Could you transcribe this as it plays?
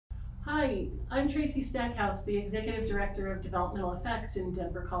Hi, I'm Tracy Stackhouse, the Executive Director of DevelopmentalFX in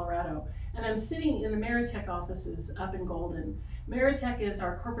Denver, Colorado, and I'm sitting in the Meritech offices up in Golden. Meritech is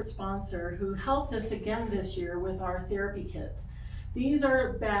our corporate sponsor who helped us again this year with our therapy kits. These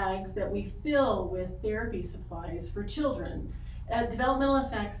are bags that we fill with therapy supplies for children. At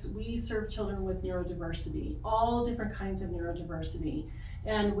DevelopmentalFX, we serve children with neurodiversity, all different kinds of neurodiversity,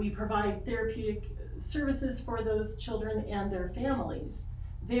 and we provide therapeutic services for those children and their families.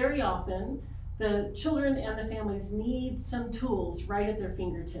 Very often, the children and the families need some tools right at their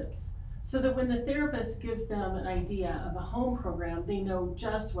fingertips so that when the therapist gives them an idea of a home program, they know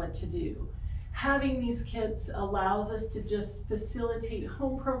just what to do. Having these kits allows us to just facilitate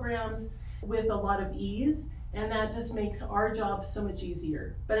home programs with a lot of ease, and that just makes our job so much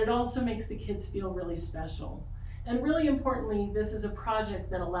easier. But it also makes the kids feel really special. And really importantly, this is a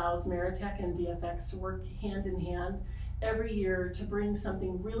project that allows Meritech and DFX to work hand in hand every year to bring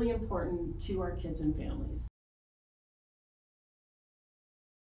something really important to our kids and families.